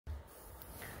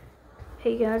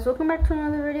Hey guys, welcome back to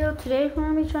another video. Today we're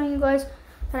gonna be showing you guys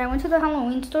that I went to the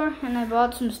Halloween store and I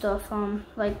bought some stuff. I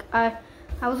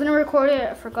was gonna record it,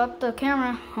 I forgot the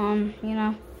camera.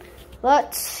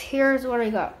 But here's what I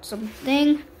got.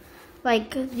 Something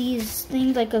like these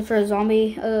things, like for a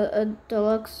zombie, a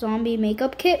deluxe zombie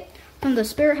makeup kit from the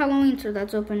Spirit Halloween store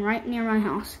that's open right near my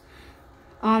house.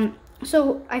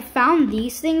 So I found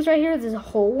these things right here. There's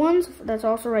whole ones that's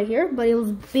also right here, but it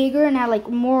was bigger and had like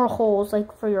more holes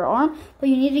like for your arm. But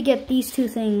you need to get these two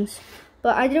things.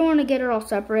 But I didn't want to get it all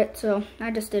separate, so I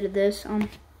just did this.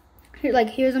 Here's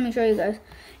let me show you guys.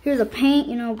 Here's a paint,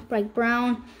 like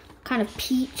brown, kind of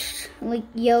peach, like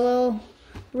yellow,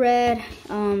 red.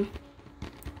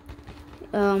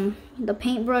 The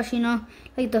paintbrush,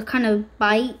 like the kind of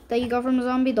bite that you got from a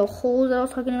zombie. The holes that I was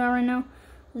talking about right now.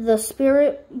 The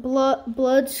spirit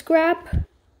blood scrap.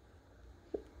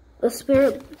 The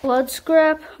spirit blood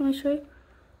scrap. Let me show you.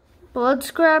 Blood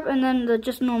scrap, and then the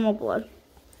just normal blood.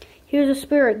 Here's a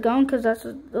spirit gum, because that's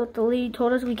what the lady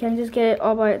told us. We can't just get it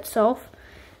all by itself.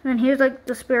 And then here's like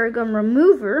the spirit gum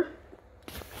remover.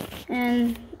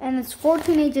 And it's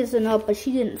 14 ages and up, but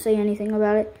she didn't say anything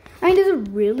about it. I mean, does it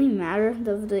really matter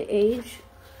the age?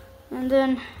 And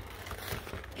then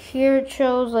here it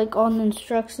shows like all the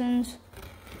instructions.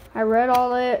 I read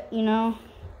all it, There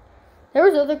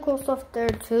was other cool stuff there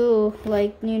too,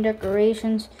 like new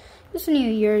decorations. It's a new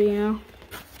year,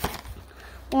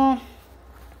 Well,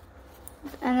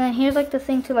 and then here's like the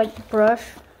thing to like brush,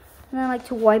 and then like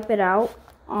to wipe it out.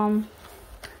 And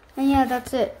yeah,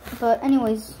 that's it. But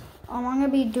anyways, I'm gonna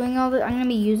be doing all this. I'm gonna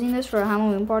be using this for a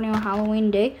Halloween party on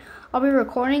Halloween day. I'll be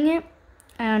recording it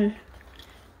and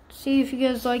see if you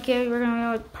guys like it. We're gonna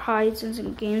have like prizes and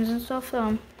some games and stuff.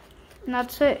 And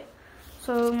that's it.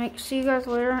 So see you guys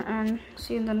later and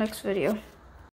see you in the next video.